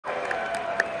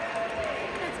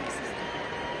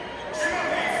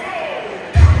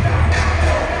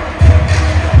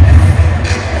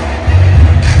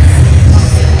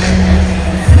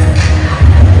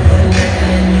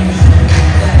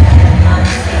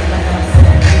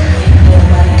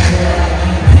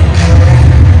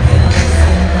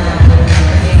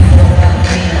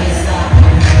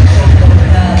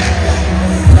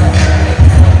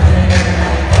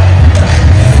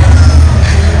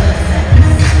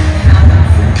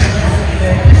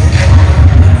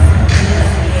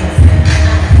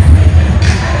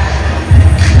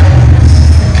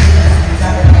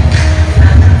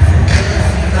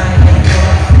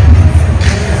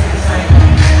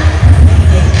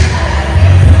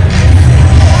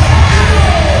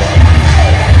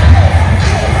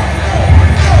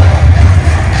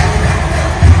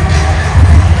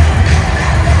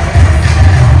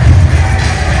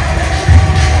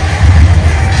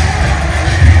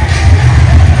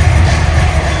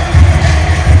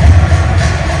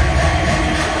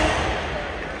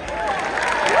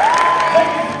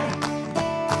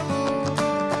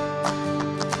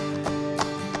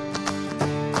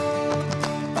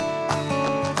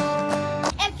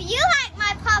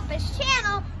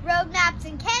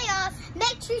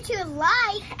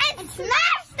like and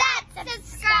smash that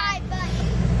subscribe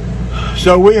button.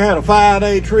 So we had a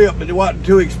 5-day trip, but it wasn't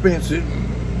too expensive.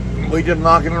 We just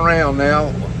knocking around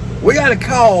now. We got a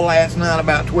call last night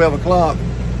about 12 o'clock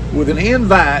with an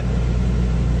invite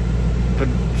to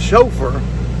chauffeur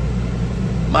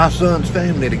my son's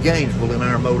family to Gainesville in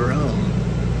our motor home.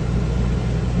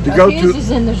 His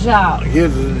is in the shop.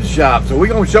 His is in the shop. So we're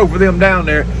going to chauffeur them down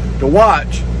there to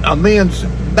watch a men's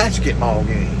basketball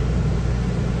game.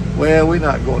 Well, we're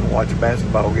not going to watch a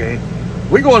basketball game.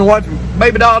 We're going to watch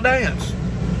Baby Doll dance.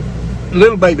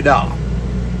 Little Babydoll.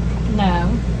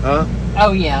 No. Huh?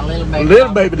 Oh, yeah, Little Babydoll.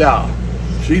 Little Babydoll.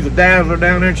 She's a dazzler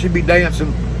down there, and she be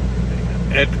dancing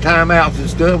at the timeouts and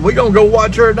stuff. We're going to go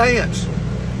watch her dance.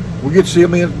 We get to see a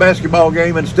men's basketball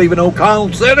game in Stephen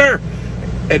O'Connell Center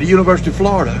at the University of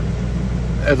Florida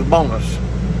as a bonus.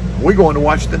 We're going to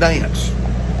watch the dance.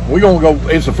 We're going to go,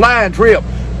 it's a flying trip.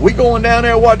 We're going down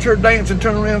there, watch her dance, and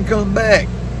turn around and come back.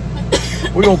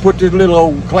 We're going to put this little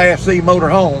old Class C motor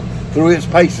home through its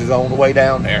paces on the way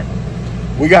down there.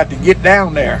 We got to get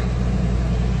down there.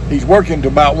 He's working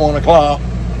till about 1 o'clock.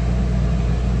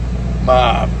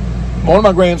 One of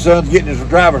my grandsons getting his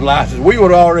driver's license. We would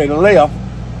have already left,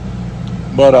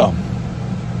 but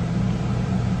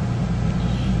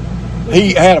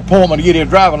he had an appointment to get his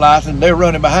driver's license. They're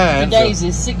running behind. Today's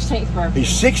his 16th birthday. He's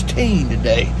 16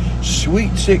 today.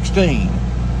 Sweet 16.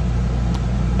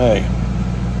 Hey,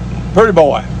 pretty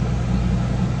boy.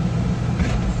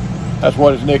 That's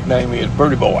what his nickname is,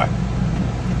 Pretty Boy.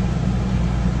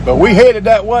 But we headed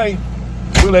that way.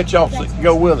 We'll let y'all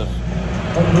go with us.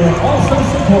 But we're also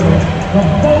supporting the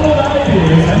bold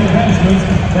ideas and advancements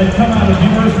that come out of the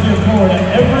University of Florida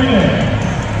every day.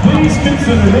 Please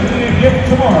consider making a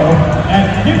gift tomorrow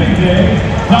at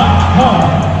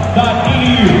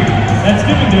givingday.com.edu. That's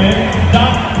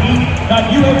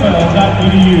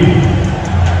givingday.ufl.edu.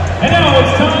 And now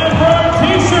it's time for our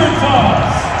t-shirt toss.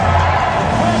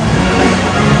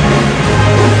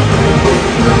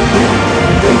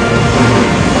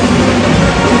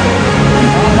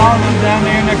 Down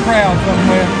there in the crowd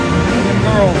somewhere. Them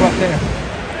girls up there.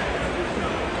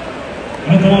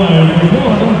 At the line, number 1,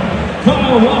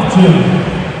 Kyle Lofton.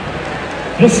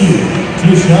 Issue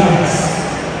 2 shots.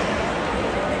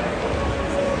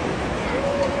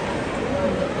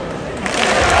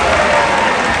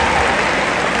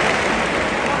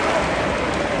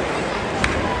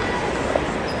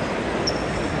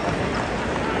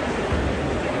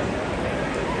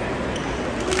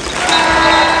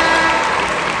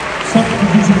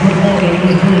 Substitution for Florida,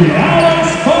 number 3,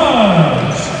 Alex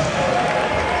Fudge.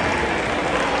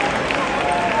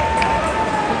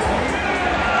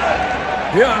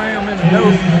 Here I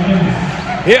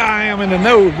am in the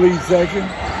nosebleed section.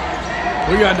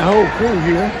 We got the whole crew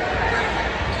here.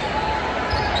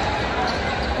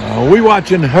 We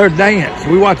watching her dance.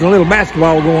 We watching a little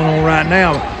basketball going on right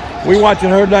now. We watching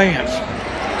her dance.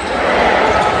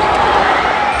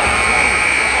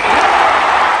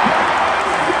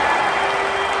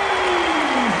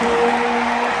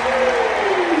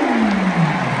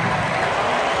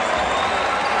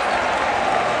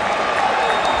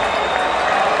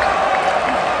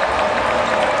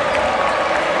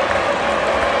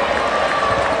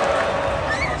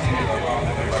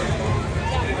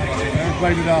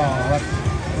 Baby doll.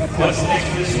 What's the next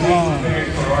mission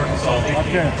prepared for Arkansas? They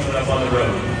can't put it up on the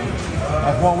road.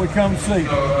 That's what we come to see.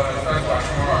 Don't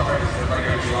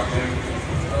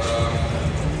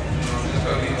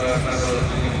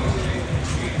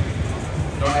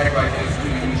act like it's we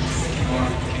keep on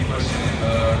keep pushing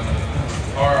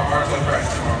our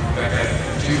practice tomorrow. Back at it.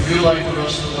 Do you feel like the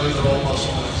rest of the way the roll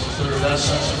muscle is there that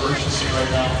sense of urgency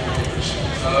right now for the players?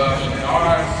 In our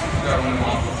eyes, we got to win them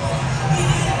all.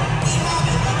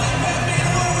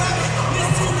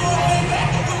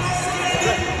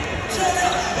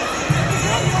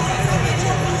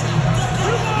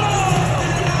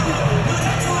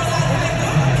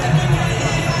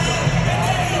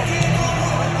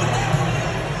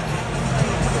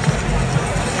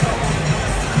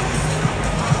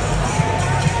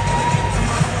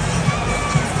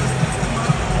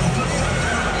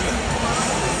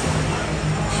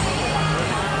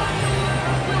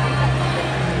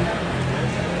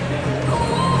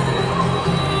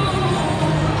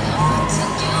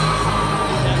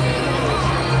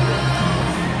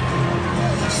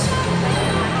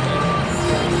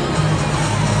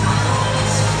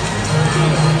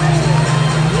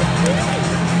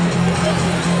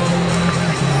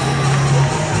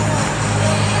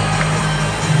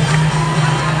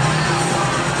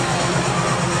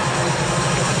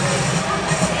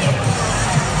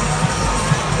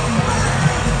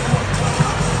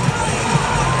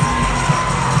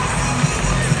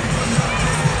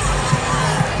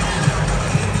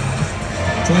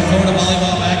 Florida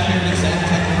volleyball back here at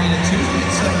Tech Arena Tuesday at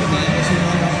 7 p.m. as we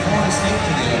welcome Florida State to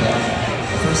the OVO.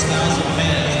 The first 1,000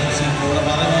 fans will receive Florida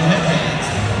volleyball headbands,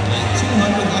 and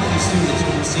 200 lucky students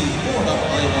will receive Florida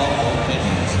volleyball gold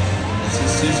pins. This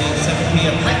is Tuesday at 7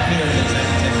 p.m. right here at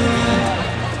Tech Arena.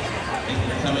 Thank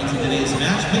you for coming to today's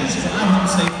match. Please drive home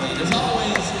safely. As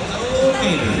always, go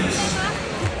Gators.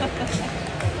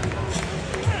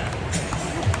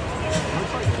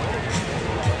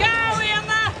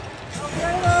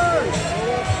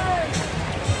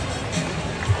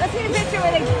 Let's get a picture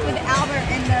with Albert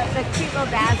and the cute little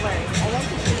Dazzlers. I love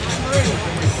to see three.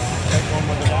 Take one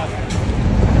with the Dazzler.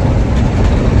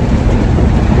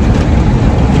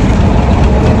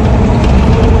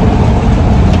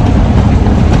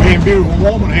 Me and beautiful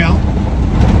woman here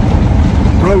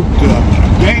rode to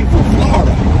Gainesville,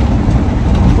 Florida.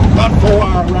 About a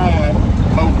 4-hour ride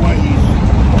both ways.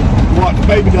 Watch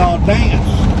Babydoll dance.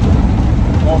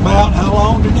 For about how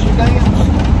long did she dance?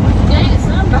 Dance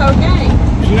on the whole game.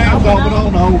 She danced off and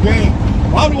on the whole game.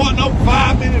 Probably wasn't no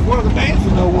 5 minutes worth of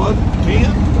dancing though, was it?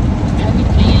 10? Maybe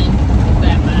 10.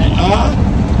 That much.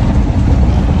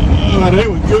 But it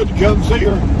was good to come see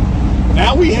her.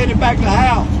 Now we headed back to the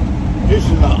house. This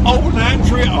is an overnight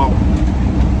trip, or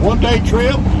one-day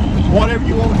trip, whatever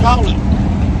you want to call it.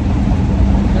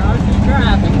 God's just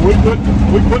driving. We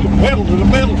put the pedal to the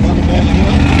metal coming down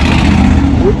here.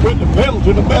 We put the pedal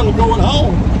to the metal going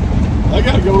home. I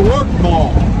got to go to work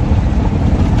tomorrow.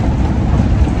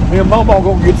 Me and Mama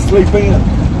gonna get to sleep in.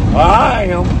 I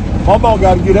am. Mama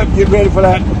got to get up and get ready for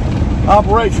that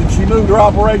operation. She moved her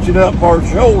operation up for her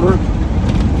shoulder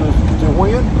to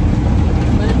when?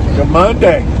 Monday. To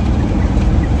Monday.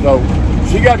 So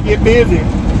she got to get busy,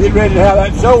 get ready to have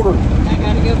that shoulder I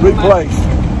got to go for replaced.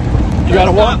 You got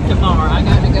to what? Tomorrow. I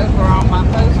got to go for all my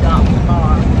post-op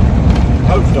tomorrow.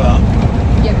 Post-op.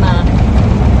 Get my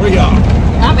Pre-op.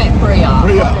 I'm at pre-op.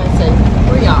 Pre-op. What did I say?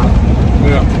 Pre-op.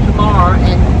 Yeah. Tomorrow,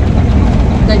 and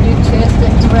they do chest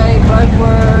x-ray, blood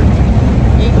work,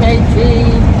 EKG.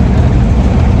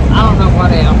 I don't know what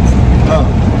else.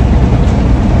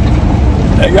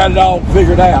 They got it all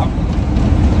figured out.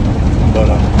 But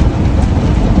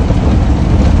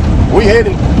we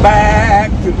headed back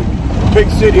to the big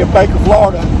city of Baker,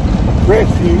 Florida,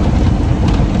 Crestview.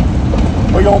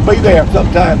 We're gonna be there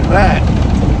sometime tonight.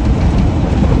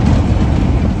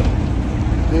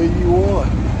 Tell you what,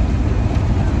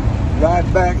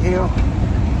 ride back here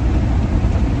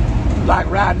like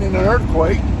riding in an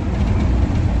earthquake.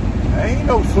 There ain't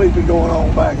no sleeping going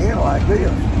on back here like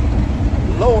this.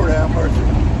 Lord have mercy.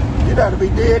 You'd have to be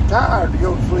dead tired to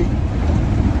go to sleep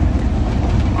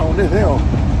on this hill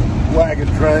wagon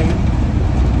train.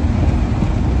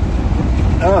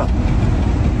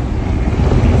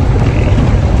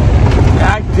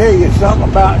 I can tell you something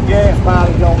about gas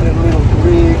mileage on this little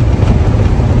rig.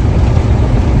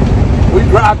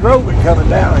 I drove it coming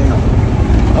down here.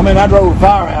 I mean, I drove the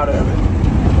fire out of it.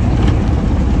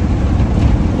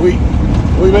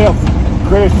 We left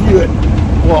Crestview at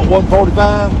what,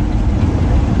 1:45?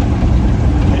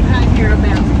 Right here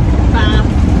about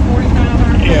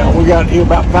 5:45. Yeah, we got here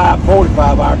about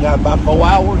 5:45 our time, about 4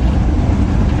 hours.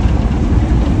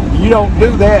 You don't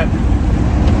do that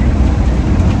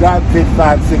driving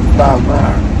 55, 60 miles an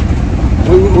hour.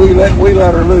 We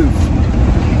let her loose.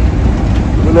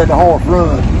 We let the horse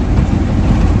run.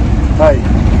 Hey,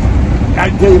 I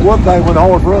can tell you one thing, when the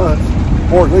horse runs,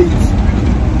 horse eats.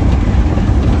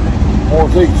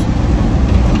 Horse eats.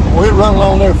 We'll run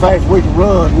along there fast we can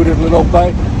run with this little old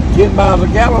thing. 10 miles a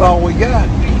gallon all we got.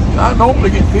 I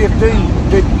normally get 15,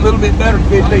 a little bit better than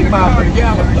 15 miles per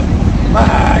gallon. But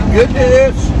my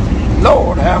goodness,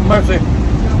 Lord have mercy.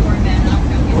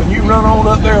 When you run on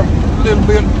up there a little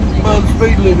bit above the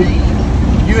speed limit,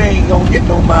 you ain't gonna get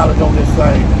no mileage on this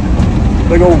thing.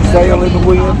 Big old sail in the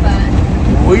wind.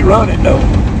 We run it though.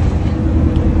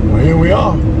 Well, here we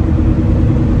are.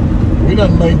 We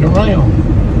done made the round.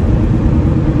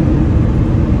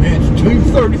 It's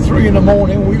 2:33 in the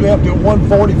morning. We left at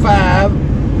 1:45.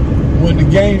 Went to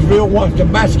Gainesville, watched a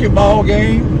basketball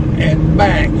game, and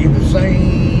back in the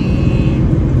same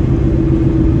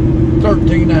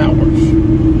 13 hours.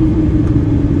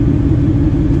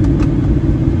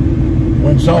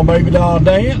 Went and saw Babydoll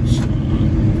dance.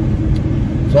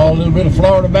 Saw a little bit of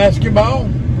Florida basketball.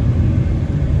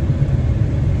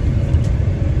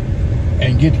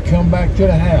 And get to come back to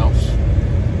the house.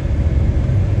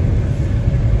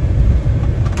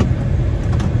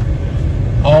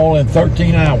 All in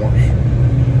 13 hours.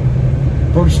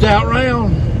 Pretty stout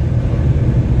round,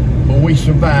 but we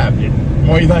survived it.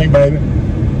 What do you think, baby? I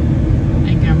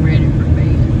think I'm ready for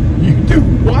bed. You do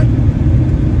what?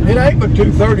 It ain't but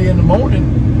 2:30 in the morning.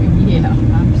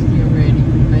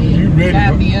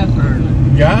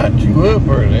 got you up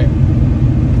early.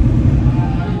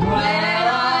 Glad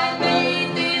I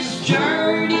made this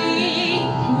journey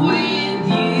with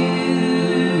you.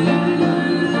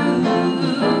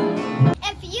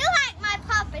 If you like my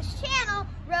Papa's channel,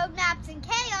 Road Maps and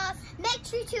Chaos, make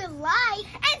sure to like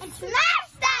and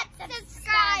smash that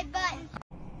subscribe button.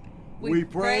 We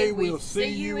pray we'll see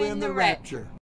you in the rapture.